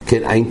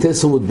כן,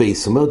 האינטס עמוד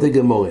בייס, אומרת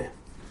הגמורה.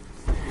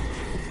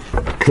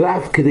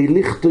 קלף כדי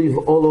לכתוב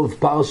אולוב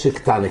פרשה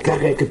קטנה,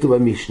 ככה היה כתוב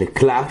במשנה,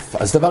 קלף.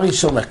 אז דבר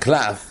ראשון,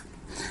 הקלף,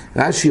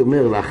 רש"י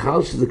אומר,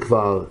 לאחר שזה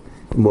כבר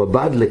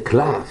מועבד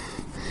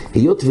לקלף,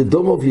 היות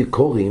ודומוב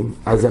יקורים,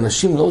 אז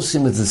אנשים לא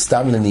עושים את זה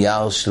סתם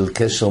לנייר של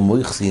קשר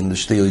מויכסין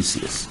לשתי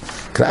אויסיוס.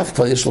 קלף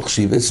כבר יש לו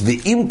חשיבס,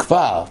 ואם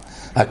כבר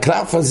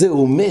הקלף הזה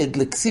עומד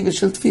לכסיבה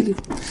של תפילין.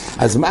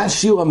 אז מה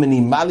השיעור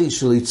המינימלי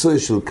של יצוי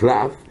של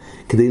קלף?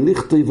 כדי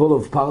לכתוב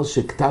אולוב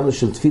פרשה קטנה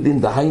של תפילין,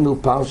 דהיינו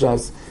פרשת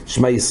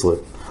שמע ישראל.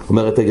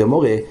 אומרת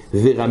הגמורה,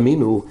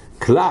 ורמינו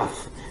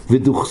קלף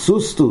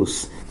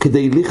ודוכסוסטוס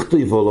כדי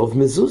לכתוב אולוב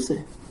מזוזה.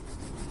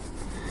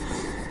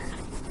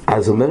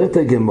 אז אומרת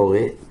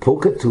הגמורה, פה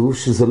כתוב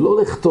שזה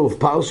לא לכתוב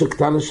פרשה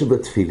קטנה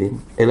שבתפילין,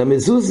 אלא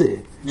מזוזה,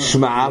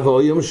 שמעה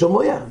ואוים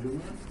שמויה.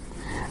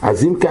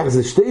 אז אם כך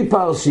זה שתי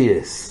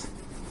פרשיות.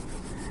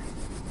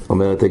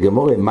 אומרת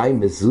הגמורה, מהי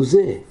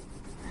מזוזה?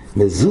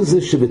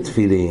 מזוזה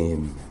שבתפילין.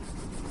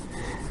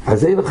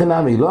 אז אין לכם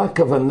נמי, לא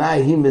הכוונה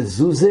היא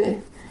מזוזה,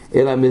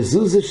 אלא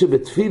מזוזה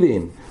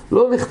שבתפילין.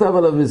 לא לכתוב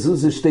על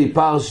המזוזה שתי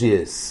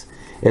פרשיות,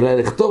 אלא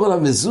לכתוב על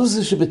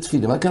המזוזה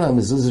שבתפילין. מה כאן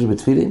המזוזה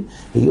שבתפילין?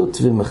 היות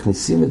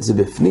ומכניסים את זה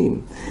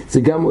בפנים,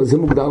 זה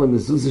מוגדר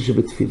למזוזה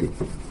שבתפילין.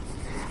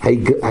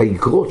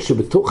 האגרות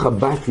שבתוך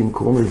הבתים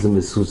קוראים לזה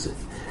מזוזה.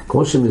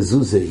 כמו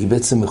שמזוזה היא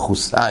בעצם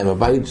מכוסה עם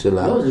הבית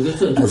שלה. לא,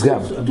 אז גם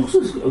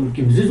הדוכסוס,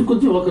 כי מזיזו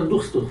כותבים רק על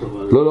דוכסטות,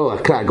 אבל... לא,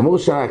 גמור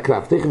שעה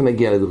הקלף, תכף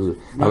נגיע לדוכסות.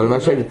 אבל מה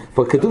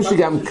פה כתוב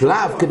שגם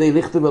קלף כדי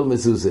לכתוב על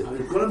מזוזה. אבל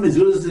כל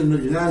המזוזה זה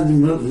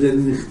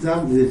נכתב,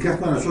 זה לקח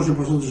מהלשון של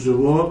פרשת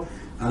השבוע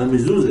על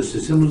המזוזה,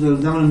 ששמו זה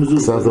אדם על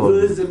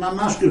המזוזה. זה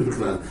ממש כיף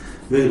בכלל.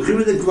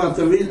 ולוקחים את זה כבר,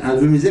 תבין,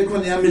 ומזה כבר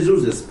נהיה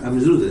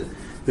המזוזה.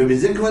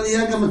 ומזה כבר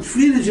נהיה גם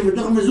התפילין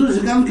שבתוך המזוזה,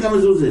 שגם נקרא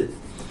מזוזה.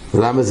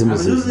 למה זה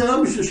מזוזה? המזוזה זה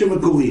לא בשביל שם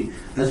מקורי.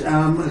 אז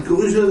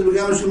המקורי שלו זה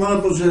בגלל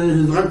שמונה פה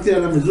שזרקתי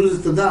על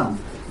המזוזה את הדם.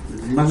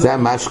 זה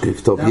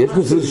המשקף, טוב, יש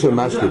מזוזה של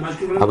משקף.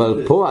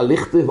 אבל פה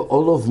הלכתב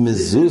אולוב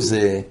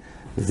מזוזה,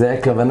 זה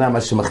הכוונה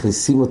מה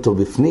שמכניסים אותו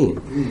בפנים.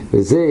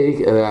 וזה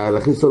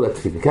להכניס אותו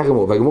לתפילין. ככה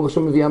אמרו, והגמור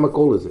עכשיו מביאה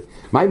מקור לזה.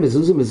 מהי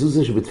מזוזה?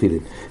 מזוזה שבתפילין.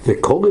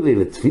 וקורא לי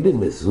לתפילין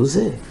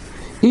מזוזה?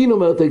 הנה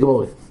אומרת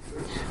הגמור.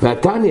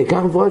 והתניא,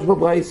 כך מפורש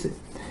בברייתא.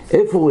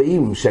 איפה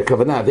רואים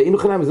שהכוונה, ואין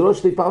חינם, זה לא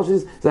שתי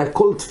פרשיות, זה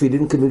הכל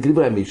תפילין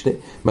כדברי המשנה.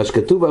 מה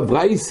שכתוב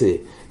בברייתא,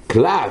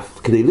 קלף,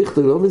 כדי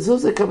לכתוב לא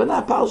מזוזה, הכוונה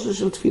הפרשה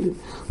של תפילין.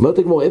 אומרת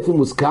הגמור, איפה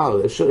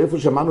מוזכר, איפה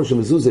שמענו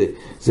שמזוזה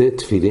זה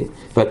תפילין,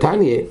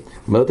 והתניא,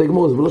 אומרת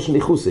הגמור, זה לא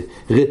שניחוסה,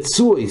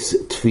 רצויס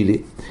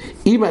תפילין,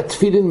 אם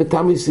התפילין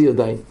מתמיס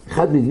ידיים.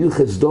 אחד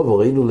מגיוחס דובר,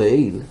 ראינו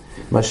לעיל,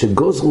 מה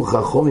שגוזרו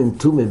חכמים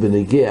תומה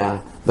בנגיע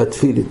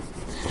בתפילין.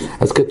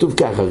 אז כתוב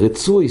ככה,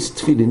 רצויס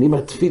תפילין, אם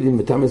התפילין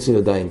מתמיס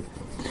ידיים.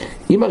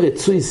 אם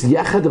הרצויס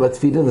יחד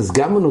בתפילין, אז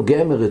גם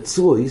הנוגע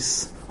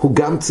מרצויס, הוא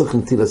גם צריך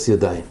נטילת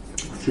ידיים.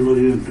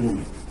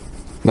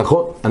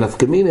 נכון,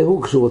 הנפקמינה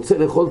הוא כשהוא רוצה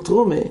לאכול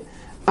תרומה,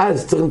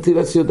 אז צריך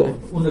נטילת ידיים.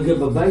 הוא נגע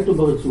בבית או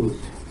ברצויס?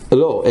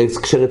 לא,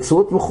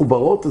 כשרצועות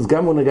מחוברות, אז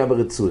גם הוא נגע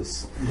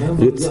ברצויס.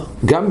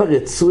 גם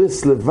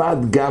ברצויס לבד,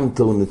 גם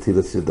טעון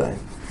נטילת ידיים.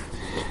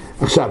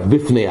 עכשיו,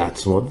 בפני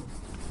עצמון,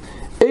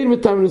 אין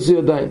מתאמנס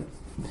ידיים.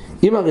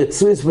 אם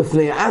הרצויס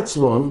בפני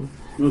עצמון,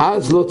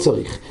 אז לא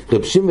צריך.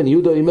 רב שמעון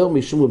יהודה אומר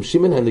משום רב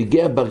שמעון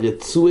הנוגע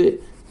ברצועה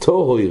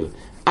טהור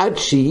עד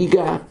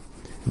שיגע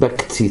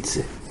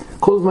בקציצה.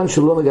 כל זמן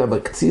שלא נגע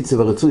בקציצה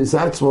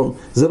והרצועה עצמו,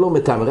 זה לא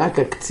מטעם, רק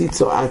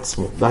הקציצה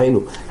עצמו. דהיינו,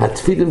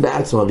 התפילין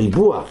בעצמו,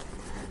 הריבוע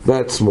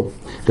בעצמו.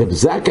 רב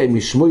זכאי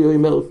משמואל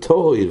אומר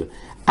טהור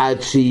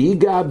עד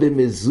שיגע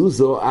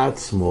במזוזו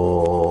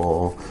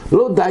עצמו.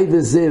 לא די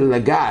בזה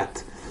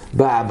לגעת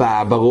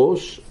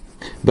בראש,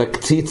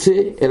 בקציצה,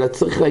 אלא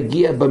צריך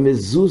להגיע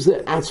במזוזה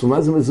עצמו.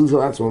 מה זה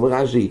מזוזה עצמו? אומר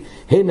רש"י,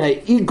 הן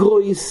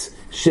האיגרויס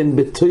שהן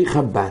בתוך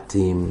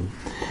הבתים.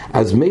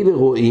 אז מילא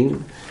רואים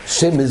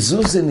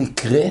שמזוזה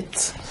נקראת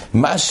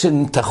מה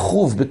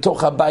שתחוב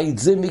בתוך הבית,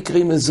 זה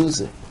מקרה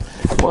מזוזה.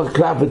 כמו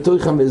קלף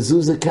בתוך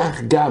המזוזה,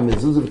 כך גם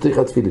מזוזה בתוך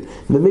התפילין.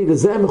 ומילא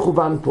זה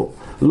המכוון פה.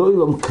 לא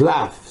ילום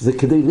קלף, זה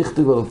כדי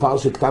לכתוב על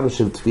פרשה קטנה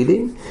של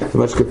תפילין,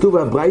 ומה שכתוב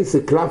בברייתא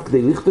קלף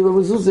כדי לכתוב על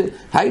מזוזה,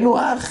 היינו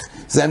אח,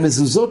 זה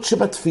המזוזות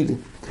שבתפילין.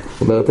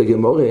 אומרת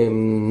הגמרא,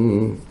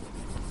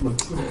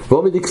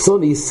 ועומד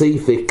איקסוני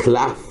סייפה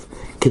קלף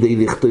כדי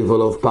לכתוב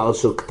עליו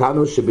פרשה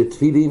קטנה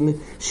שבתפילין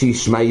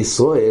שישמע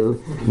ישראל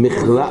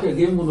מכלל...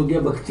 גם הוא נוגע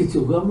בקציצה,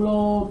 הוא גם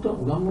לא טוב,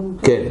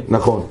 כן,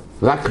 נכון.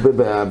 רק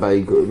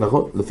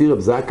נכון, לפי רב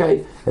זכאי,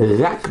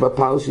 רק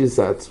בפרשיס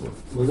עצמו.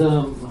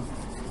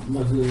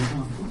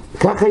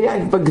 כך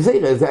היה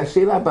בגזירה, זה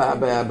השאלה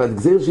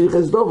בגזיר של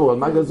יחס דובר, על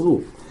מה גזרו?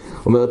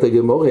 אומרת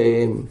הגמרא,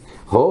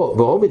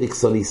 ועומד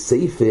איקסוני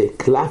סייפה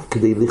קלף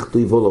כדי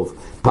לכתוב עליו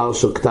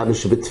פרשה קטנה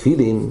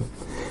שבתפילין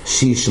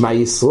שישמע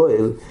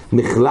ישראל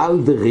מכלל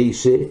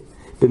דרישה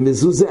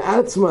במזוזה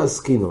עצמו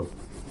עסקינון.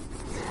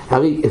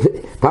 הרי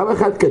פעם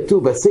אחת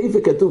כתוב, בסייפה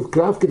כתוב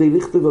קלף כדי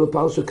לכתוב על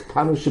פרשה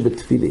קטנה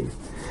שבתפילין,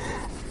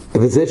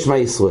 וזה שמע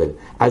ישראל.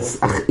 אז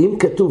אם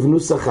כתוב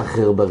נוסח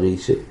אחר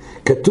ברישה,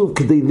 כתוב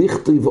כדי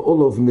לכתוב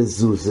אולוב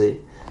מזוזה,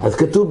 אז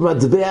כתוב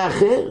מטבע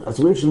אחר, אז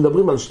רואים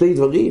שמדברים על שתי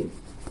דברים.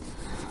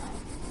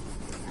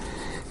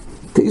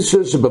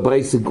 תשאל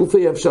שבברייס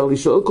גופי אפשר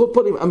לשאול, כל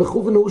פעמים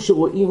המכוון הוא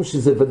שרואים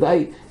שזה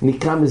ודאי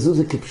נקרא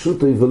מזוזה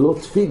כפשוטו ולא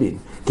תפילין,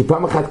 כי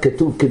פעם אחת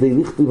כתוב כדי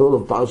לכתוב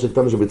אולוב פרשת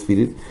קטנה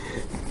שבתפילין,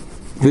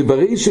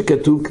 ובריש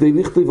שכתוב כדי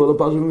לכתוב אולוב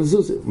פרשת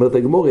במזוזה. אומרת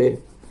הגמורה,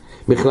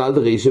 בכלל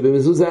דריש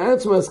שבמזוזה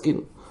עצמו עסקינו.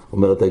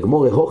 אומרת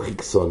הגמורה,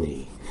 הוכיקסוני,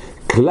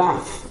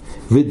 קלף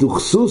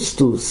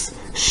ודוכסוסטוס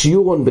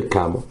שיורון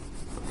בכמו.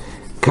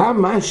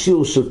 כמה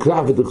השיעור של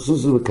קלף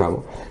ודוכסוסטוס בכמו?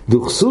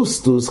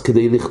 דוכסוסטוס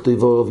כדי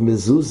לכתוב אולוב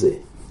מזוזה.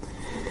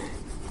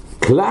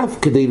 קלף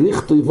כדי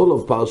לכתוב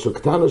אולוב פרשת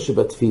קטנה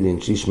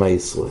שבתפילין, שישמע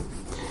ישראל.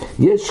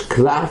 יש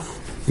קלף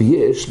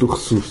ויש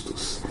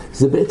דוכסוסטוס.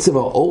 זה בעצם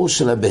האור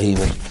של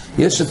הבהמה.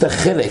 יש את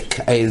החלק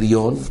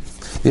העליון,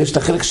 ויש את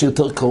החלק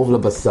שיותר קרוב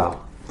לבשר.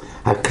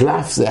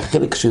 הקלף זה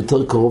החלק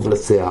שיותר קרוב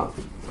לשיער.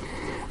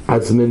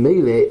 אז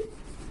ממילא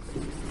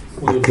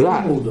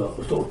הקלף...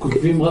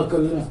 כותבים רק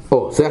על זה.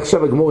 זה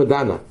עכשיו הגמורה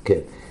דנה, כן.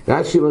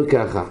 רש"י אומר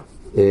ככה,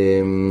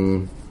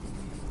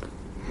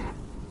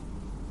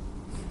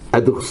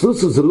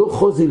 הדוכסוסוס זה לא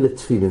חוזי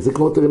לתפילין, זה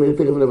כמו נראה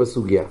תכף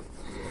בסוגיה.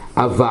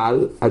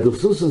 אבל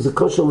הדוכסוסוס זה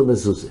כושר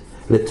למזוזה.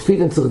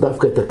 לתפילין צריך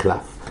דווקא את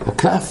הקלף.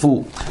 הקלף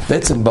הוא,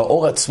 בעצם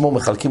באור עצמו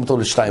מחלקים אותו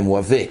לשתיים, הוא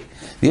עבה.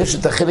 ויש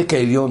את החלק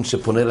העליון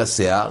שפונה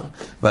לשיער,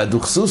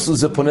 והדוכסוסוס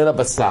זה פונה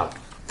לבשר.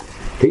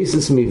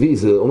 תייסס מביא,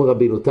 זה אומר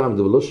רבינו תם,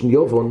 זה בלושן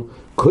יובון,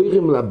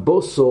 קוראים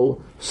לבוסור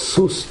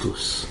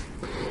סוסטוס.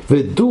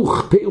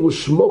 ודוך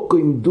פירוש מוקו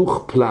עם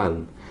דוך פלן.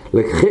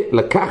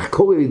 לקח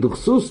קורא לי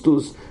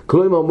דוכסוסטוס,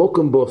 כלומר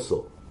מוקו עם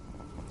בוסור.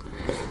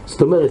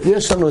 זאת אומרת,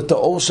 יש לנו את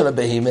האור של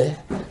הבהמה,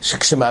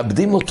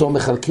 שכשמאבדים אותו,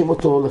 מחלקים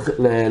אותו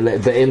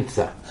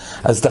באמצע.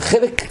 אז את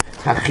החלק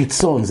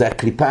החיצון, זה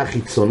הקליפה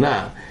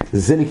החיצונה,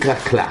 זה נקרא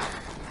קלף.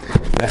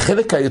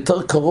 והחלק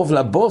היותר קרוב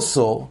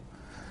לבוסו,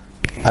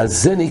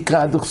 אז זה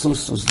נקרא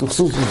דוכסוסטוס.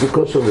 דוכסוסטוס זה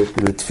כושר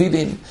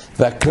לתפילין,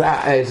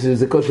 והקלף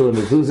זה כושר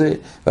למזוזה,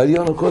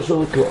 והעליון הוא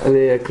כושר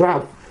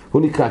לקלף,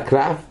 הוא נקרא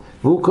קלף,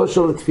 והוא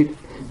כושר לתפילין.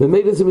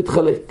 ומילא זה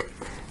מתחלק.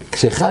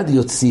 כשאחד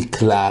יוציא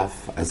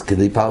קלף, אז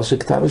כדי פרשת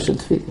קטנה של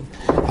תפילין.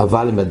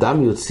 אבל אם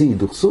אדם יוציא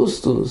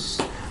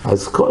דוכסוסטוס,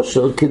 אז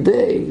כושר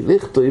כדי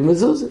לכתוב עם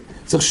מזוזה.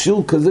 צריך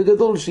שיעור כזה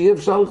גדול שיהיה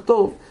אפשר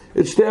לכתוב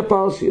את שתי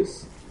הפרשיות.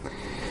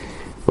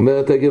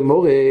 אומרת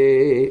הגמורה,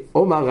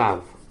 אומר רב,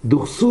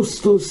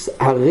 דוכסוסטוס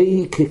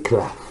הרי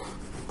כקלף.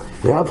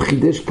 רב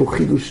חידש פה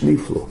חידוש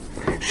נפלא,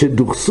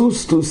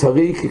 שדוכסוסטוס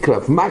הרי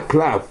כקלף. מה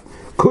קלף?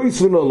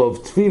 קויסון עליו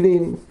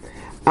תפילין,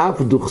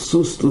 אף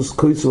דוכסוסטוס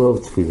קויסון עליו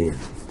תפילין.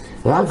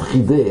 רב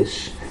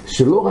חידש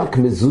שלא רק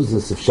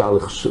מזוזס אפשר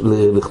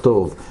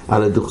לכתוב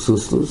על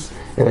הדוכסוסטוס,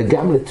 אלא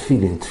גם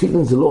לתפילין.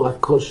 תפילין זה לא רק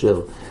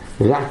כושר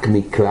רק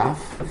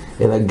מקלף,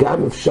 אלא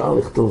גם אפשר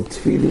לכתוב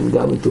תפילין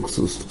גם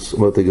מדוכסוסטוס.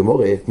 אומרת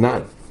הגמורה,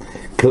 נען,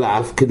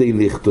 קלף כדי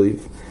לכתוב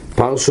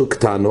פרשו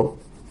קטנו,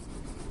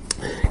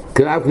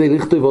 קלף כדי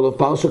לכתוב עליו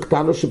פרשו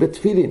קטנו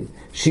שבתפילין,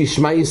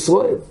 שישמע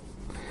ישראל.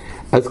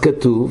 אז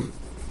כתוב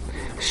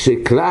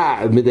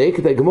שקלף, מדייק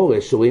את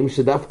הגמורה, שרואים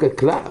שדווקא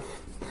קלף,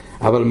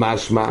 אבל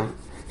משמע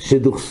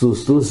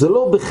שדוכסוסטוס זה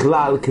לא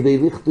בכלל כדי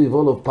לכתוב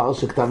עליו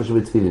פרשו קטנו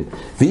שבתפילין.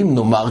 ואם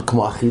נאמר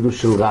כמו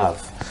החידוש של רב,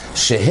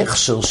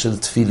 שהכשר של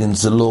תפילין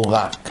זה לא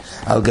רק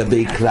על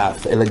גבי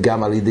קלף, אלא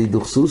גם על ידי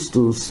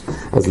דוכסוסטוס,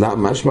 אז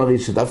משמע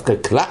שדווקא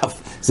קלף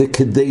זה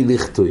כדי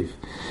לכתוב.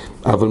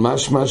 אבל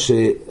משמע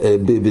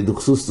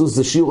שבדוכסוסטוס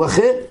זה שיעור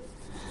אחר.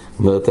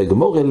 אומרת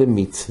הגמורה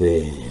למצווה.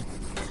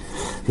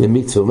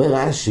 למצווה אומר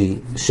רש"י,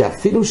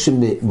 שאפילו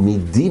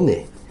שמדינה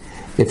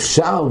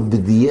אפשר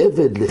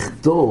בדיעבד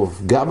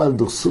לכתוב גם על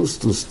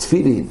דוכסוסטוס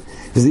תפילין,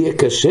 וזה יהיה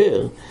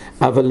כשר,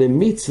 אבל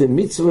למצווה,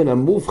 מצווה מן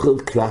המובחר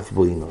קלף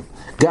בו ינון.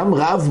 גם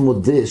רב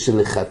מודה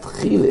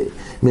שלכתחילה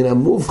מן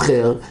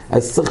המובחר,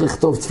 אז צריך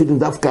לכתוב תפילין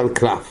דווקא על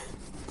קלף.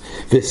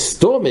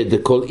 וסתומת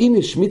דכל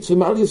איניש מצווה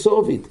מעל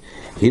יסובית.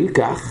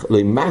 הילקח לא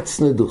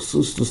ימצנה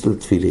דוכסוסטוס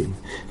לתפילין,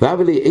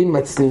 אבל אין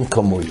מצנין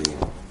כמולי.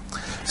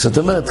 זאת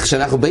אומרת,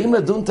 כשאנחנו באים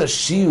לדון את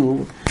השיעור,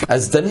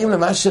 אז דנים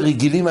למה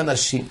שרגילים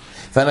אנשים.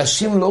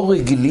 ואנשים לא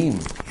רגילים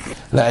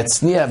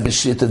להצניע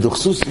את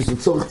הדוכסוסטוס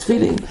לצורך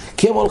תפילין,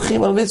 כי הם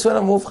הולכים על מצווה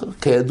למובחר.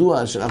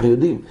 כידוע, שאנחנו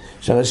יודעים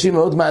שאנשים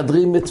מאוד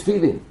מאדרים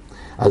בתפילין.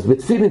 אז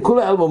בתפילין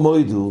כולי אלמו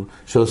מוידו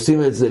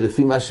שעושים את זה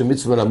לפי מה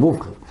שמצווה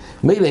למובחר.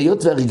 מילא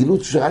היות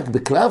והרגילות שרק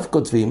בקלף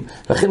כותבים,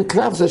 לכן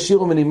קלף זה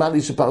השיר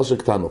המינימלי שפרשה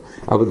קטנו,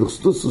 אבל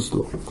דוכסוסטוס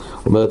לא.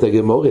 אומרת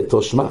הגמורה,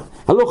 תושמע,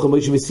 הלוך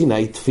מוישה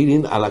מסיני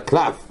תפילין על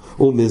הקלף,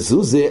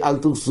 ומזוזה על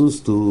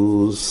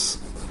דוכסוסטוס.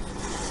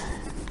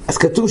 אז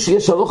כתוב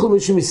שיש הלוך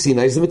מוישה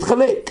מסיני, זה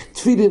מתחלק,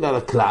 תפילין על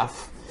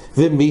הקלף,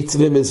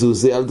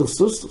 ומזוזה על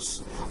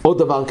דוכסוסטוס. עוד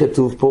דבר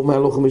כתוב פה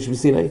מהלוך מוישה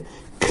מסיני,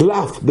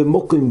 קלף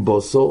במוקם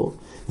בוסור,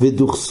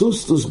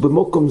 ודוכסוסטוס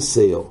במוקם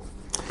סאו.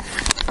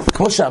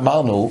 כמו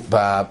שאמרנו,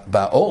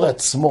 באור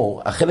עצמו,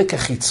 החלק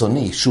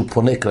החיצוני שהוא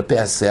פונה כלפי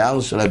השיער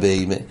של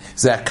הבהמה,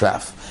 זה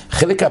הקלף.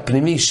 החלק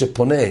הפנימי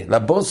שפונה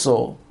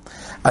לבוסור,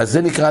 אז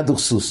זה נקרא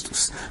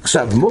דוכסוסטוס.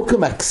 עכשיו,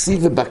 מוקם הכסיב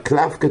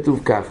ובקלף כתוב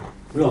ככה,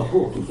 לא,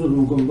 פה, תעשו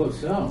במקום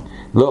בשיער.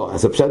 לא,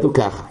 אז הפשט הוא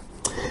ככה.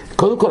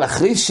 קודם כל,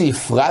 אחרי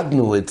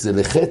שהפרדנו את זה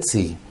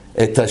לחצי,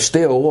 את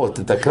השתי אורות,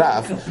 את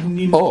הקלף,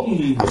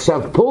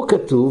 עכשיו פה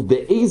כתוב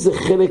באיזה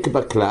חלק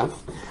בקלף,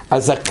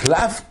 אז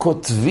הקלף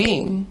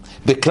כותבים,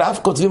 בקלף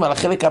כותבים על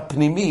החלק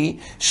הפנימי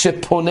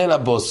שפונה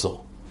לבוסו.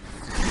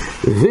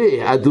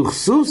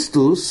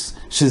 והדוכסוסטוס,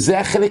 שזה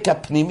החלק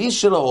הפנימי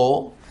של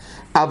האור,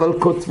 אבל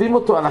כותבים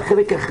אותו על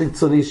החלק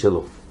החיצוני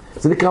שלו.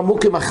 זה נקרא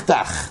מוקם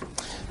מחתך.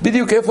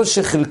 בדיוק איפה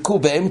שחילקו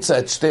באמצע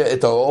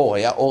את האור,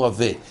 היה אור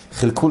עבה,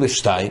 חילקו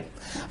לשתיים,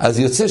 אז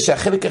יוצא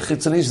שהחלק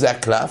החיצוני שזה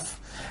הקלף,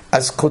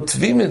 אז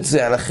כותבים את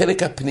זה על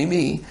החלק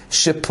הפנימי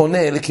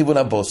שפונה לכיוון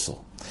הבוסו.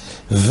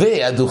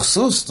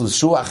 והדוכסוסטוס,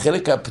 שהוא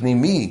החלק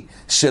הפנימי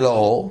של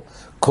האור,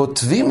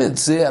 כותבים את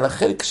זה על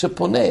החלק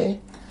שפונה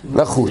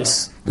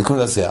לחוץ,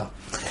 לכיוון השיער.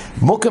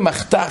 מוקם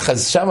מחתך,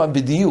 אז שם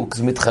בדיוק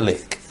זה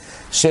מתחלק.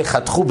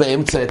 שחתכו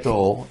באמצע את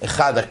האור,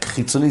 אחד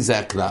החיצוני זה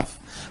הקלף,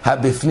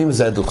 הבפנים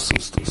זה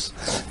הדוכסוסטוס.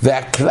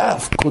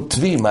 והקלף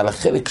כותבים על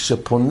החלק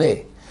שפונה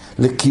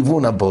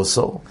לכיוון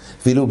הבוסו,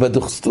 ואילו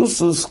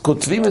בדוכסטוסוס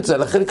כותבים את זה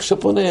על החלק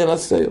שפונה אל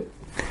השיער.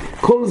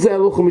 כל זה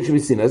הלוך ומשהו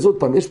מסיני. אז עוד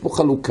פעם, יש פה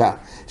חלוקה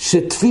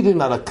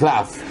שתפילין על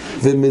הקלף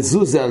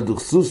ומזוזה על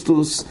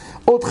דוכסטוסוס,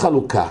 עוד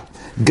חלוקה.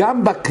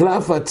 גם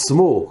בקלף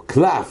עצמו,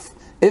 קלף,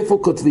 איפה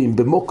כותבים?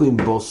 במוקם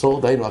בוסו,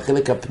 דהיינו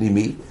החלק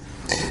הפנימי,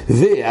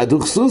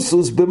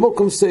 והדוכסטוסוס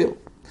במוקם שיער.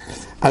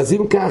 אז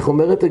אם כך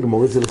אומרת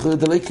הגמרא, זה לכאורה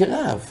דלא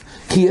קרב,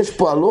 כי יש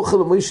פה הלוך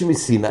למשה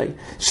מסיני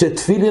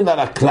שתפילין על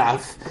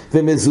הקלף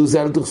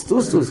ומזוזה על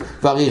דוכסטוסוס,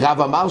 והרי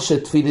רב אמר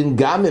שתפילין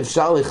גם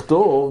אפשר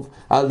לכתוב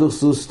על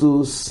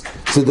דוכסטוסוס,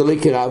 זה דלא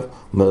קרב.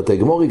 אומרת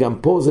הגמרא, גם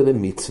פה זה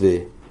למצווה.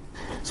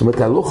 זאת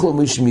אומרת, הלוך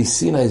למשה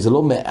מסיני זה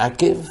לא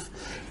מעכב,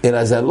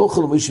 אלא זה הלוך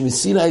למשה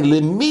מסיני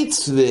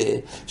למצווה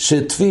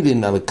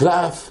שתפילין על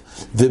הקלף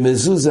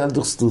ומזוזה על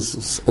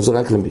דוכסטוסוס. אז זה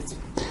רק למצווה.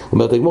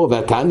 אומרת הגמרא,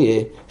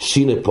 והתניא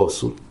שינה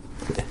פוסול.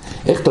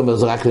 איך אתה אומר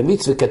זה רק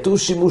למצווה? כתוב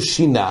שימוש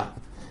שינה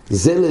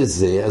זה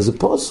לזה, אז זה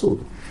פוסול.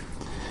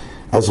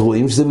 אז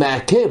רואים שזה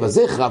מעכב. אז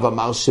איך רב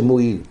אמר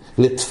שמועיל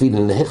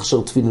לתפילין,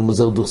 להכשר תפילין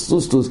מוזר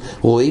דוכסטוסוס?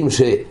 רואים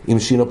שאם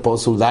שינה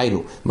פוסול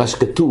דיינו, מה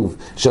שכתוב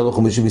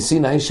שאנחנו משהו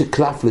מסיני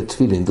שקלף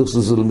לתפילין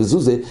דוכסטוסוס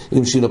למזוזה,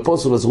 אם שינה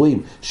פוסול אז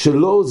רואים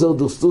שלא עוזר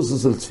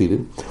דוכסטוסוס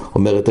לתפילין.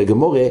 אומרת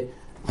הגמרא,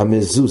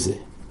 המזוזה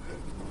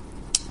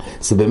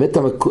זה באמת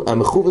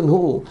המכוון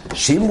הוא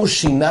שאם הוא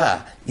שינה,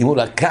 אם הוא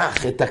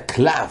לקח את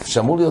הקלף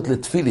שאמור להיות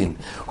לתפילין,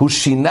 הוא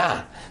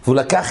שינה והוא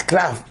לקח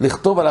קלף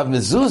לכתוב עליו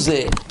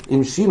מזוזה,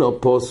 אם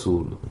שינו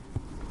פוסול.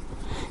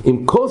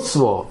 אם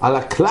כוסבו על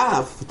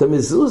הקלף, את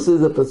המזוזה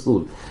זה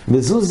פסול.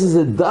 מזוזה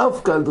זה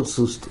דווקא על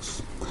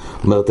דוכסטוסוס.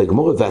 אומרת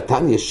הגמרא,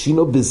 והתניא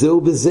שינו בזה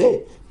ובזה,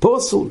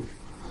 פוסול.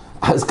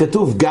 אז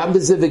כתוב גם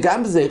בזה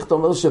וגם בזה, איך אתה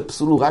אומר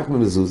שהפסול הוא רק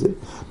במזוזה?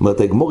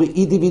 אומרת הגמרא,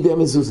 אידי בידי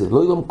המזוזה. לא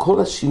יום כל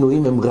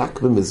השינויים הם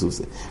רק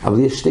במזוזה. אבל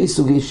יש שתי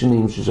סוגי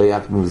שינויים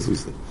ששייך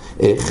במזוזה.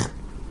 איך?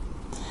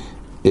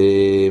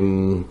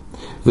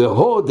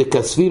 והוא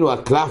דקספינו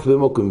הקלף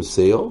במוקם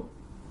שיער,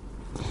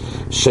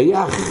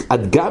 שייך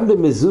עד גם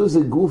במזוזה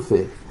גופה,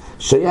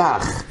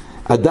 שייך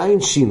עדיין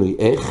שינוי.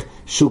 איך?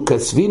 שהוא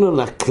כספינו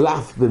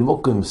לקלף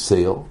במוקם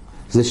שיער,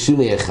 זה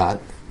שינוי אחד.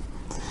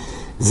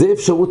 זה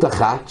אפשרות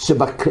אחת,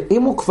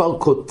 שאם הוא כבר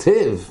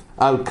כותב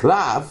על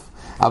קלף,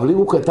 אבל אם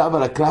הוא כתב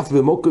על הקלף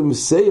במוקם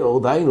שיער,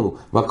 דהיינו,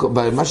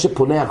 מה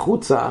שפונה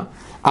החוצה,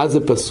 אז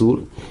זה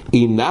פסול.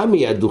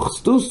 אינמי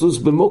הדוכסטוסוס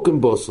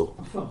במוקם בוסו.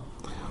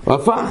 הוא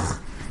הפך.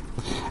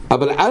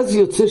 אבל אז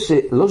יוצא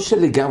שלא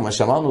שלגמרי, מה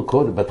שאמרנו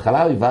קודם,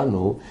 בהתחלה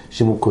הבנו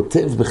שאם הוא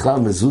כותב בכלל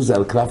מזוזה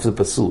על קלף זה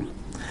פסול.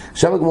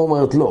 עכשיו הגמרא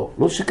אומרת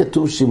לא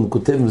שכתוב שאם הוא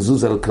כותב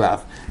מזוזה על קלף,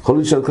 יכול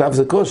להיות שעל קלף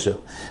זה כושר.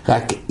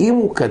 רק אם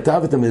הוא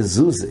כתב את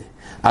המזוזה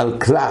על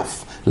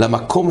קלף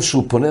למקום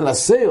שהוא פונה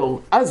לשיער,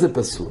 אז זה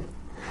פסול.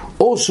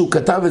 או שהוא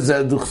כתב את זה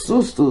על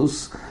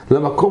דוכסטוסוס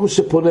למקום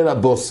שפונה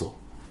לבוסו,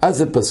 אז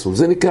זה פסול.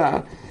 זה נקרא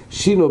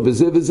שינו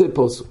בזה וזה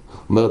פסול.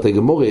 אומרת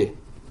הגמרא,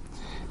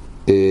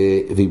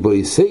 ויבוא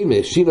יסיימה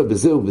שינו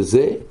בזה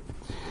ובזה,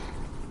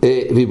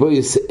 ויבוא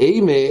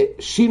יסיימה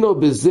שינו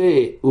בזה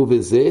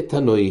ובזה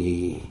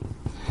תנועי.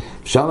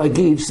 אפשר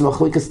להגיד שזה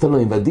מחלוקת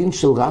תנועים, והדין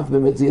של רב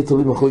באמת זה יהיה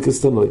תלוי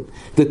מחלוקת תנועים.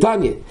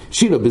 דתניא,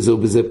 שינו בזה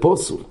ובזה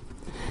פסול.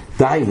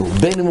 דיינו,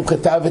 בין אם הוא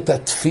כתב את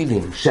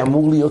התפילין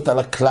שאמור להיות על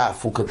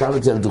הקלף, הוא כתב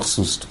את זה על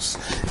דוכסטוסוס.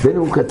 בין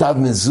אם הוא כתב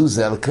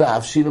מזוזה על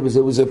קלף, שינו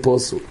בזה ובזה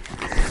פסול.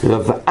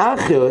 רב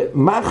אחר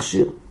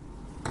מכשיר.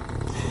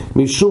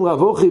 משום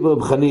רב אוכי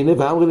ברב חנינא,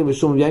 ואמרי לי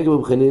משום יינקה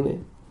ברב חנינא.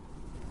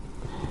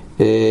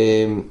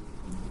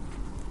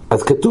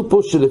 אז כתוב פה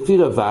שלפי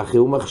רב אחר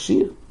הוא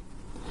מכשיר.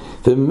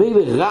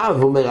 וממילא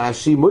רב אומר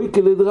רש"י,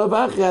 מויקל לדרב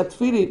אחר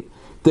התפילין,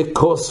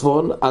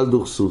 דקוספון על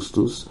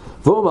דוכסטוסוס,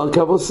 ואומר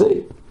כבוסי.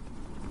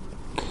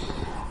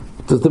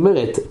 זאת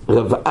אומרת,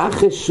 רב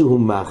אחר שהוא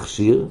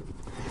מכשיר,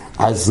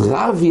 אז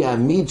רב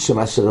יעמיד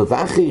שמה שרב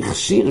אחר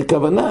הכשיר,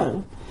 הכוונה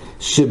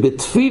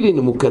שבתפילין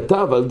אם הוא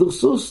כתב על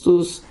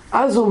דורסוסטוס,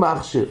 אז הוא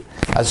מכשיר.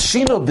 אז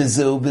שינו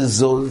בזה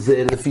ובזול,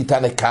 זה לפי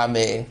תנא קמא,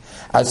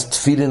 אז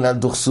תפילין על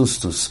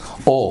דורסוסטוס,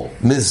 או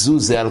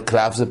מזוזה על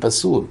קלף זה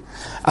פסול.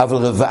 אבל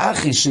רב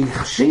אחי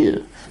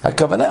שהכשיר,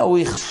 הכוונה הוא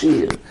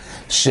הכשיר,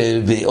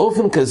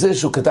 שבאופן כזה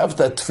שהוא כתב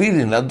את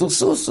התפילין על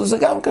דורסוסטוס, זה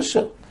גם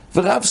קשר.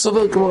 ורב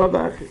סובר כמו רב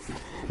אחי.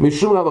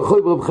 משום רב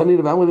אחוי ברב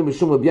חנינא, ואמר לי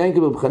משום רב יינקה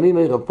ברב חנינא,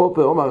 רב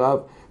פופה, אומר רב,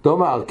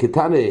 תאמר,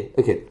 כתנא,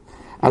 כן.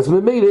 אז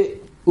ממילא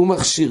הוא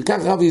מכשיר, כך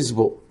רב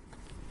יסבור.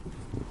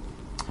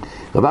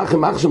 רב אחי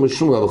מכשיר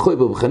משום רב אחוי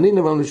ברב חנינא,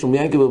 ואמר לי משום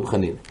יינקה ברב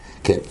חנינא.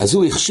 כן, אז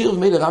הוא הכשיר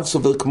ומילא רב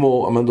סובר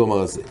כמו המנדו אומר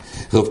הזה.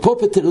 רב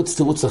פופה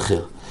תירוץ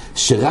אחר,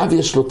 שרב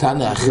יש לו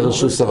תנא אחר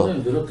שהוא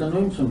סבר. זה לא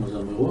תנועים שם, זה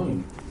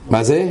המרואים.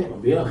 מה זה?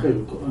 רבי אחר,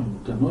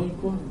 תנועים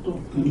פה?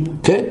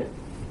 כן.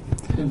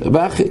 רב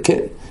אחי, כן.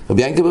 רב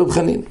יינקה ברב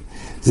חנינא.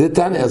 זה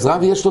תנא, אז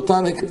רב יש לו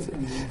תנא כזה.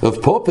 רב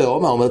פופה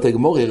אומרת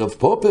הגמורי, רב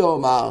פופה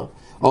אומר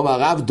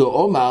רב דו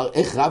אומר,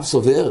 איך רב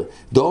סובר?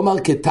 דו אומר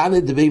כתנא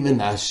דבי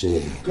מנשה.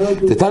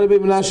 תנא דבי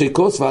מנשה,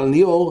 כוס ועל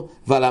ניור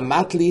ועל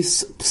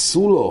המטליס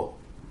פסולו.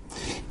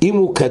 אם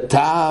הוא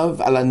כתב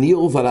על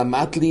הניור ועל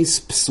המטליס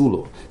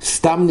פסולו,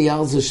 סתם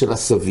נייר זה של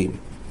הסבים.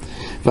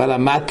 ועל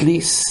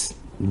המטליס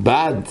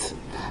בד,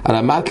 על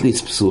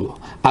המטליס פסולו.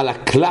 על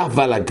הקלף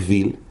ועל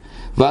הגביל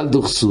ועל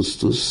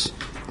דורסוסטוס,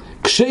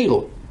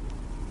 קשיירו.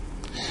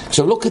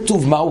 עכשיו לא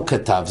כתוב מה הוא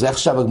כתב, זה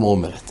עכשיו הגמרא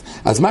אומרת.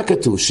 אז מה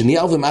כתוב?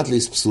 שנייר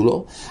ומטליס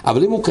פסולו,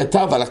 אבל אם הוא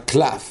כתב על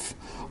הקלף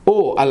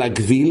או על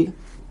הגביל,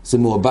 זה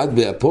מעובד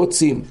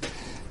בהפוצים,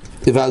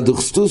 ועל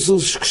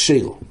דורסטוסוס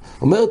קשיירו.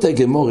 אומרת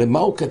הגמרא, מה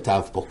הוא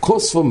כתב פה?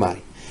 כוס ומי.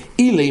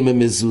 אילי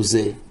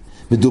ממזוזה.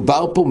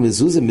 מדובר פה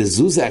מזוזה,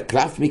 מזוזה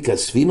הקלף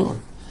מכספינון.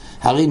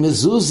 הרי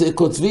מזוזה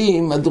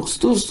כותבים על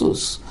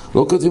דורסטוסוס,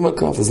 לא כותבים על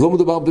קלף, אז לא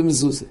מדובר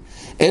במזוזה.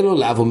 אלו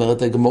לאו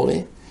אומרת הגמרא,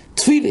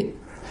 תפילין.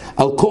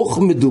 על כוח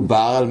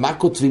מדובר, על מה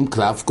כותבים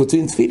קלף,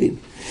 כותבים תפילין.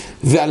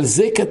 ועל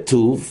זה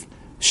כתוב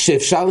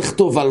שאפשר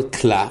לכתוב על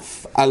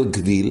קלף, על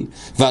גביל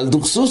ועל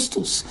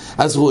דורסוסטוס.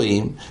 אז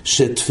רואים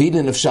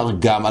שתפילין אפשר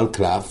גם על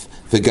קלף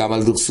וגם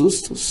על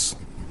דורסוסטוס.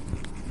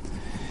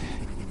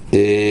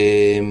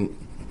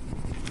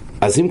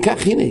 אז אם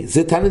כך, הנה,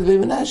 זה תנא דבי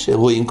מנשה,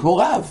 רואים כמו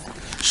רב,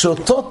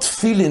 שאותו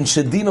תפילין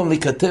שדינו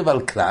מכתב על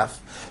קלף,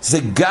 זה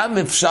גם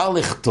אפשר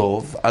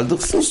לכתוב על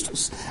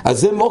דורסוסטוס. אז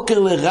זה מוקר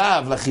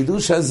לרב,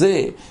 לחידוש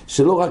הזה,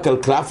 שלא רק על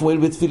קלף מועיל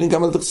בתפילין,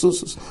 גם על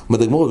דורסוסטוס.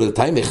 אומר הגמרא,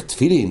 ולתיים איך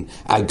תפילין,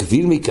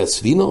 הגביל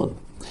מכספינון?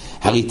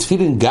 הרי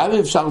תפילין גם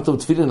אפשר לכתוב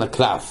תפילין על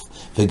קלף,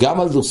 וגם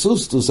על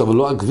דורסוסטוס, אבל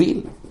לא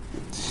הגביל.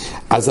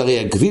 אז הרי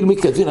הגביל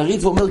מכתבין,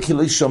 הרי"ף אומר כי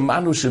לא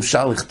שמענו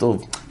שאפשר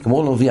לכתוב,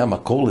 כמו לא מביא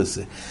המקור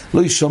לזה,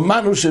 לא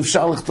שמענו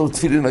שאפשר לכתוב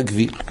תפילין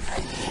הגביל.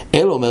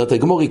 אלא אומרת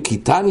הגמרא, כי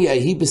תניא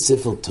היא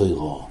בספר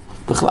תורה.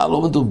 בכלל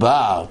לא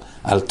מדובר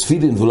על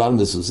תפילין ולא על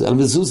מזוזה. על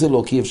מזוזה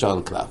לא, כי אפשר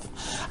על קלף.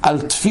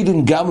 על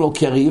תפילין גם לא,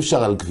 כי הרי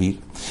אפשר על גביל.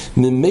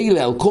 ממילא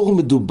על כל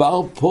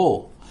מדובר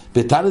פה,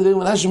 בתניא דבי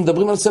מנשה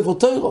שמדברים על ספר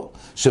תורה.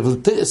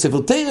 ספר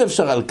תורה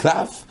אפשר על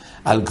קלף,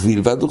 על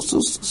גביל ועל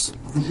דורסוסטוס.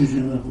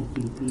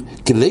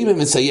 כלימה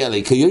מסייע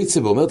לי, כיוצא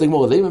בו, אומרת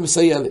הגמרא, לימה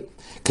מסייע לי,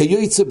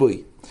 כיוצא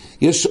בוי.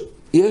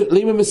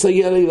 לימה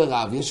מסייע לי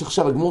לרב, יש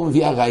עכשיו, הגמרא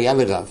מביאה ראיה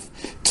לרב.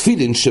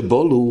 תפילין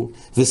שבולו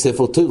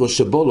וספר תורה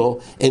שבולו,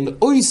 הם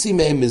עושים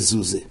מהם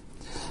מזוזה.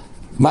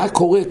 מה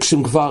קורה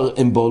כשהם כבר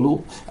הם בולו?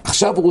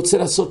 עכשיו הוא רוצה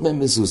לעשות מהם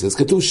מזוזה. אז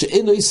כתוב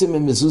שאין עושים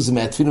מהם מזוזה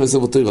מהתפילין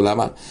וספר תורה,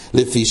 למה?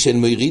 לפי שאין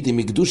מורידים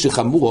מקדוש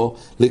חמורו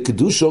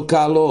לקדושו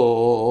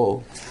קלו.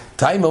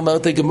 תיים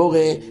אומרת הגמרא,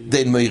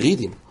 דין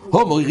מורידים.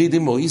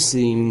 מורידים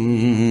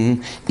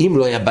מויסים. אם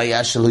לא היה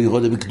בעיה שלא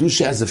ירודה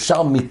בקדושה, אז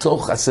אפשר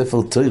מתוך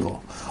הספר תורה,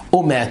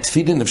 או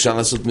מהתפילין אפשר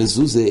לעשות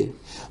מזוזה.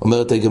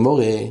 אומרת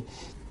הגמרא,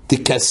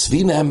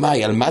 תכספין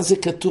המי, על מה זה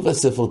כתוב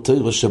הספר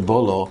תורה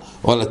שבולו,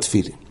 או על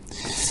התפילין?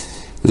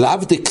 לאו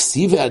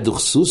דקסיבי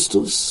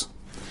הדורסוסטוס?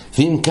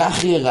 ואם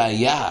כך היא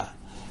ראיה,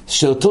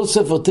 שאותו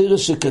ספר תורה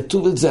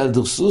שכתוב את זה על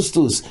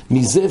דורסוסטוס,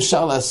 מזה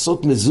אפשר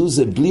לעשות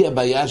מזוזה בלי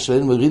הבעיה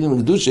שאין מורידים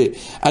מקדושה,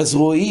 אז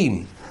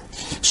רואים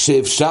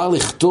שאפשר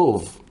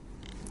לכתוב,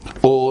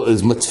 או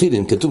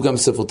מתפילין, כתוב גם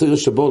ספר תורה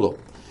שבולו,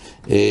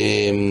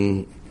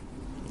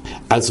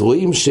 אז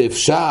רואים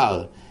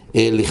שאפשר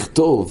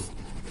לכתוב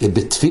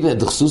בתפילין,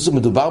 דורסוסטוס,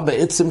 מדובר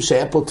בעצם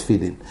שהיה פה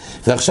תפילין,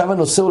 ועכשיו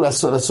הנושא הוא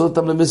לעשות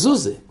אותם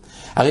למזוזה.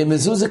 הרי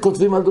מזוזה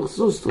כותבים על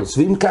דורסוסטוס,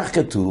 ואם כך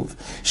כתוב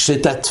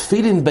שאת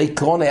התפילין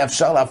בעקרון היה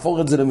אפשר להפוך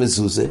את זה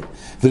למזוזה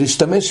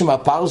ולהשתמש עם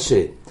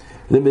הפרשה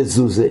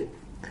למזוזה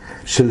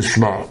של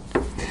שמע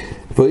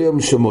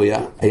ויום שמויה,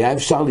 היה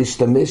אפשר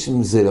להשתמש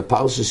עם זה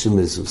לפרשה של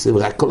מזוזה,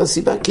 ורק כל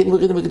הסיבה כן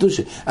מורידים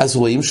בקדושה. אז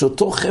רואים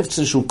שאותו חפץ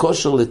שהוא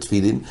כושר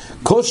לתפילין,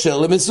 כושר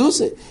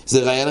למזוזה, זה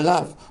ראיה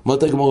לרב.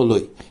 אומרת הגמרא לא,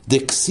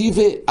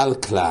 דקסיבה על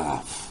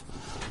קלף,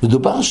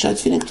 מדובר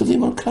שהתפילין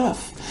כתובים על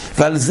קלף,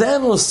 ועל זה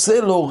הנושא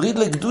להוריד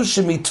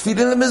לקדושה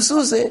מתפילין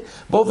למזוזה,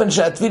 באופן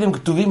שהתפילין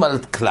כתובים על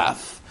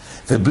קלף,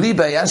 ובלי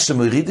בעיה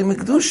שמורידים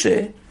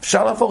מקדושה,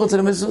 אפשר להפוך את זה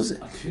למזוזה.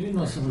 התפילין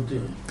או הספר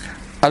תורה?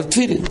 על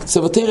תפילין,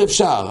 סבתר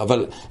אפשר,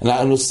 אבל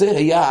הנושא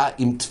היה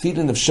אם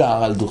תפילין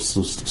אפשר על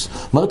דוכסטוס.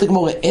 אומרת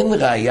הגמרא, אין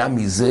ראיה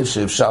מזה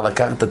שאפשר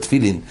לקחת את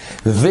התפילין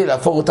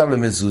ולהפוך אותם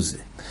למזוזה.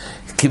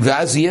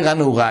 ואז יהיה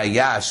לנו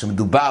ראיה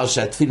שמדובר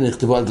שהתפילין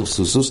נכתבו על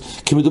דוכסטוס,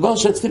 כי מדובר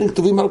שהתפילין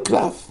כתובים על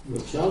קלף.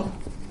 אפשר?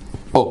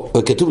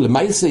 כתוב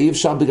למעשה אי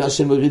אפשר בגלל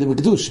שאין מוריד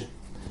מקדושה.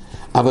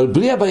 אבל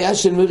בלי הבעיה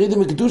של מוריד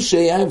מקדושה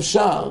היה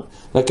אפשר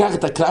לקחת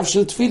את הקלף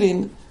של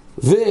תפילין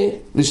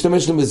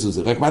ולהשתמש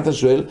למזוזה. רק מה אתה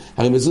שואל?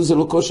 הרי מזוזה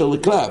לא כושר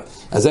לקלף.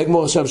 אז זה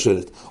הגמרא עכשיו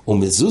שואלת,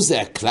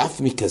 ומזוזה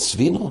הקלף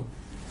מכסבינון?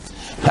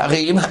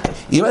 הרי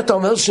אם אתה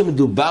אומר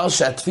שמדובר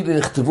שהתפילין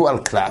נכתבו על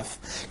קלף,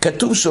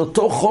 כתוב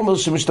שאותו חומר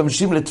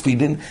שמשתמשים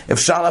לתפילין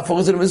אפשר להפוך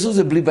את זה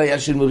למזוזה בלי בעיה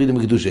של מוריד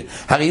מקדושה.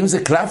 הרי אם זה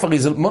קלף, הרי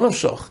זה לא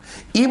נפשוך.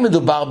 אם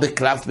מדובר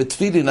בקלף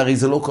בתפילין, הרי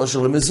זה לא כושר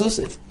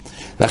למזוזה.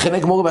 לכן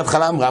הגמרא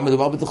בהתחלה אמרה,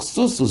 מדובר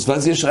בדוכסטוס,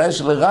 ואז יש ראיה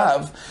של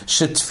הרב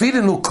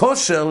שתפילין הוא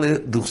כושר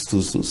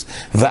לדוכסטוס,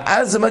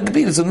 ואז זה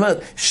מגביל. זאת אומרת,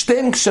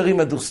 שתיהם קשרים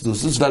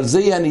לדוכסטוס, ועל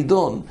זה יהיה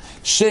הנידון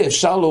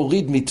שאפשר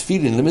להוריד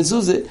מתפילין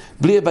למזוזה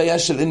בלי הבעיה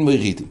של אין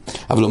מורידים.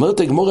 אבל אומרת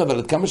הגמרא, אבל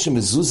עד כמה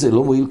שמזוזה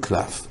לא מועיל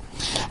קלף,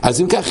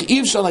 אז אם כך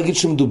אי אפשר להגיד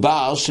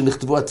שמדובר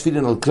שנכתבו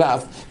התפילין על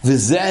קלף,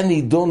 וזה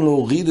הנידון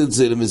להוריד את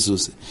זה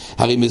למזוזה.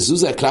 הרי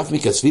מזוזה הקלף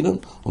מכסבינון,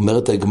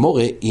 אומרת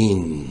הגמרא,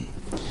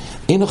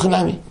 אין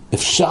אוכנמי,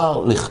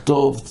 אפשר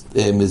לכתוב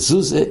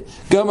מזוזה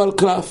גם על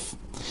קלף.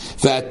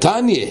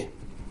 והתניא,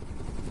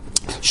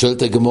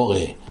 שואלת הגמרא,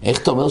 איך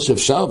אתה אומר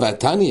שאפשר?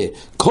 והתניא,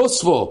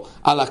 כוסבו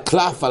על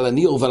הקלף, על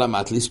הניר ועל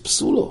המטליס,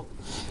 פסולו.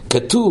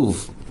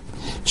 כתוב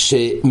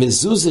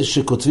שמזוזה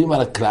שכותבים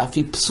על הקלף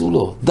היא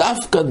פסולו,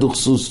 דווקא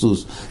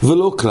דוכסטוס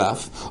ולא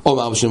קלף.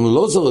 אומר בשם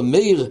לא זור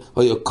מאיר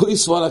או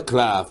כוסבו על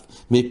הקלף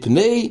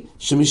מפני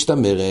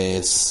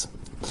שמשתמרס.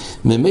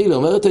 ממילא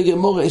אומרת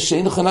הגמרא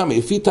שאין חנמי,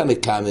 לפי תנא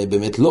קמא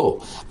באמת לא,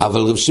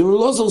 אבל רב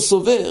שמעון אלעזר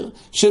סובר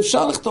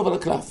שאפשר לכתוב על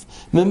הקלף.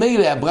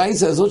 ממילא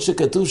הברייתא הזאת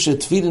שכתוב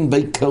שתפילין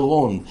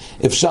בעיקרון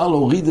אפשר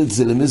להוריד את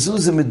זה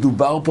למזוזה,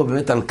 מדובר פה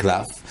באמת על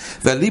קלף,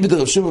 ועלי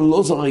בדרב שמעון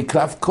אלעזר הרי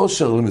קלף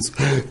כושר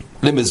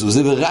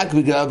למזוזה, ורק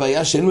בגלל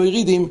הבעיה שאין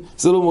מורידים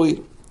זה לא מועיל.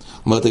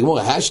 אומרת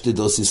הגמרא,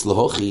 השתדוסיס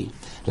להוכי,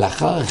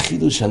 לאחר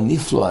החידוש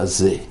הנפלא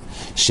הזה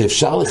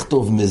שאפשר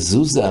לכתוב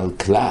מזוזה על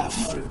קלף,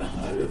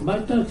 מה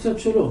הייתה הקצת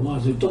שלו? מה,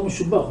 זה יותר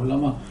משובח,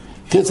 למה?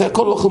 כן, זה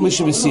הכל לא חומש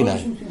שמסיני.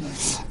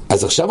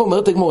 אז עכשיו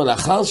אומרת הגמרא,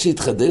 לאחר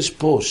שהתחדש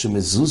פה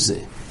שמזוזה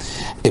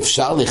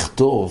אפשר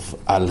לכתוב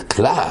על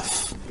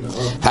קלף,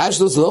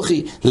 השדוס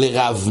לוכי,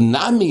 לרב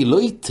נמי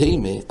לא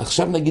יתימה,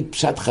 עכשיו נגיד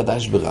פשט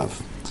חדש ברב,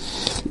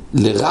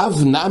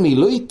 לרב נמי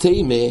לא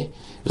יתימה,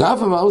 רב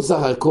אמר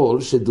זר הכל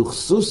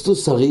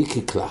שדוכסטוס הרי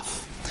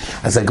כקלף.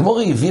 אז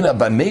הגמרא הבינה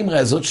במאמרה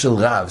הזאת של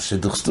רב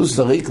שדוכסטוס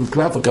הרי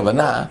כקלף,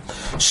 הכוונה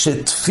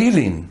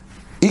שתפילין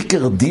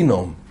עיקר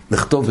דינום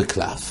לכתוב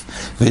בקלף,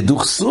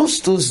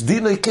 ודוכסטוס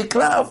דינוי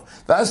כקלף,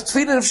 ואז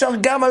תפילין אפשר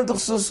גם על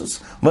דוכסטוס.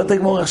 אומרת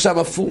הגמרא עכשיו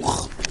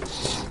הפוך,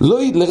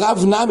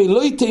 לרב נמי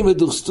לא יתימה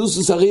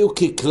דוכסטוס הרי הוא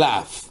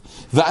כקלף,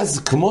 ואז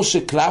כמו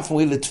שקלף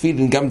מועיל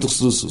לתפילין גם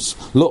דוכסטוס,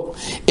 לא,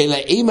 אלא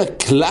אם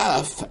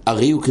הקלף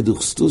הרי הוא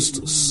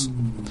כדוכסטוס.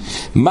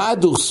 מה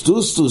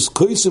דוכסטוס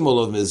קויסם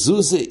עליו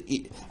מזוזה,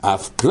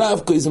 אף קלף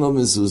קויסם עליו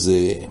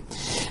מזוזה.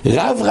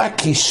 רב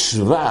רק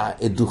השווה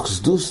את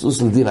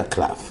דוכסטוס לדין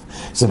הקלף.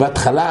 זה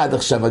בהתחלה עד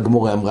עכשיו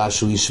הגמרא אמרה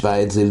שהוא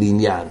השווה את זה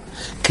לעניין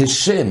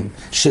כשם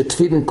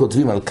שתפילין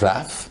כותבים על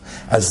קלף,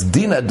 אז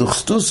דין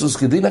הדוכסטוס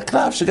כדין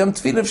הקלף, שגם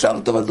תפילין אפשר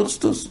לכתוב על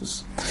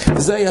דוכסטוס.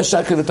 וזה היה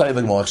שקל ותארי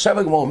בגמרא. עכשיו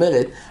הגמרא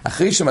אומרת,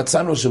 אחרי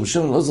שמצאנו שרב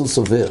שמעון אלעזר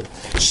סובר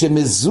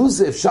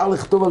שמזוזה אפשר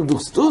לכתוב על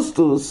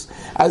דוכסטוס,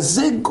 אז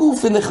זה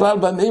גוף ונכלל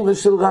במאמרה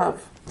של רב,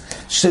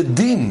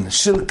 שדין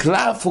של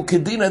קלף הוא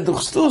כדין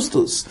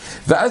הדוכסטוס.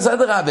 ואז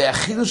אדרבה,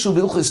 החידוש הוא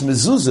בהלכות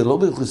מזוזה, לא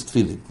בהלכות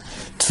תפילין.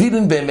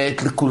 תפילין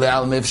באמת לכולי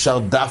עלמא אפשר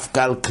דווקא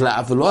על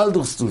קלף ולא על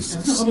דוכסטוס.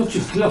 אז יכול להיות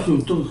שקלף הוא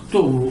יותר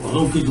טוב, הוא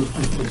הרי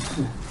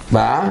כדוכסטוס.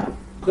 מה?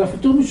 קלף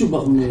יותר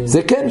משובח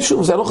זה כן,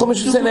 שוב, זה לא חומש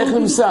שזה איך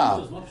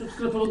נמסר.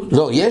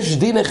 לא, יש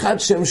דין אחד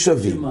שהם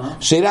שווים.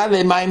 שאלה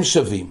למה הם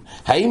שווים.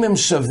 האם הם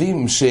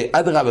שווים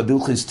שאדרבה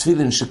בהלכות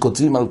תפילין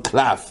שכותבים על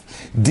קלף,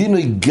 דין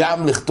הוא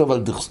גם לכתוב על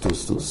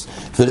דוכסטוס,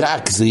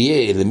 ורק זה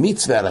יהיה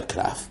למצווה על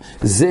הקלף.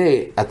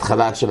 זה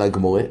התחלה של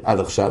הגמרא עד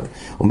עכשיו.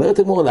 אומרת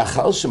הגמרא,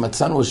 לאחר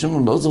שמצאנו רב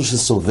שמעון אלעזר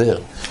שסובר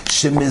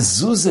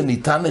שמזוזה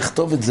ניתן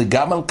לכתוב את זה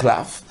גם על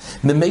קלף,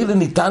 ממילא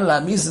ניתן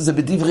להעמיס את זה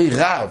בדברי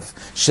רב,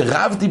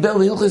 שרב דיבר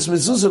בהלכות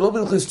מזוזה לא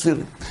בהלכות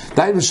תפילין.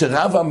 דהיינו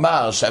שרב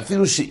אמר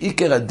שאפילו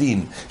שעיקר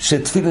הדין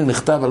שתפילין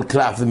נכתב על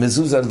קלף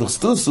ומזוזה על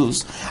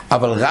דוכסטוס,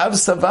 אבל רב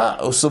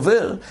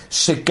סובר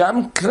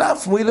שגם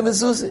קלף מועיל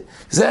למזוזה.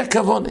 זה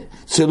הכוונה,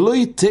 שלא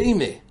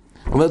יתימה.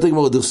 אומרת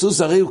הגמרא,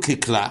 דוכסטוס הרי הוא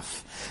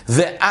כקלף,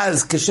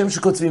 ואז כשם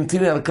שכותבים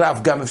תפילין על קלף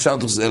גם אפשר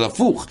דוכסטוס, אלא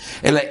הפוך,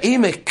 אלא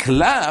אם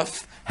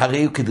הקלף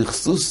הרי הוא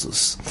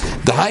כדוכסטוס.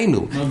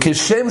 דהיינו,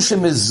 כשם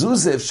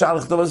שמזוזה אפשר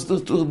לכתוב על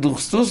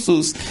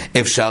דוכסטוס,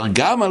 אפשר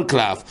גם על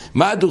קלף.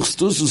 מה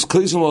דוכסטוס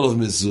קויסם עליו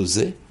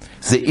מזוזה?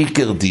 זה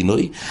עיקר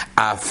דינוי,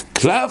 אף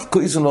קלף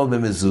כויסון לא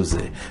במזוזה.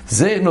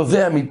 זה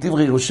נובע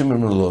מדברי ראשי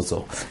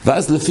מנולוזו.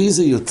 ואז לפי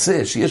זה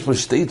יוצא שיש פה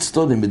שתי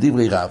צטונים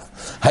בדברי רב.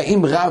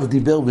 האם רב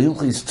דיבר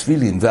בהלכות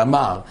תפילין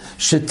ואמר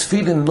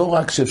שתפילין לא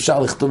רק שאפשר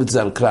לכתוב את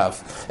זה על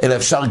קלף, אלא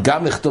אפשר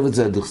גם לכתוב את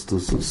זה על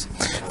דוכסטוסוס.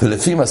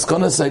 ולפי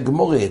מסקונס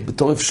הגמורה,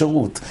 בתור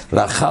אפשרות,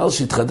 לאחר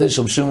שהתחדש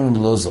רבי שמעון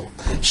מנולוזו,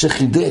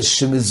 שחידש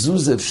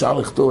שמזוזה אפשר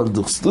לכתוב על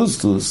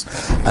דוכסטוסוס,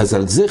 אז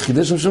על זה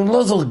חידש רבי שמעון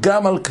מנולוזו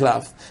גם על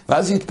קלף.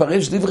 ואז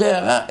יתפרש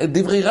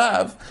דברי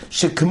רב,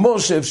 שכמו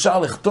שאפשר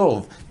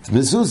לכתוב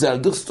מזוזה על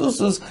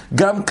דוכסטוסוס,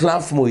 גם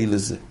קלף מועיל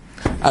לזה.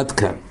 עד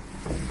כאן.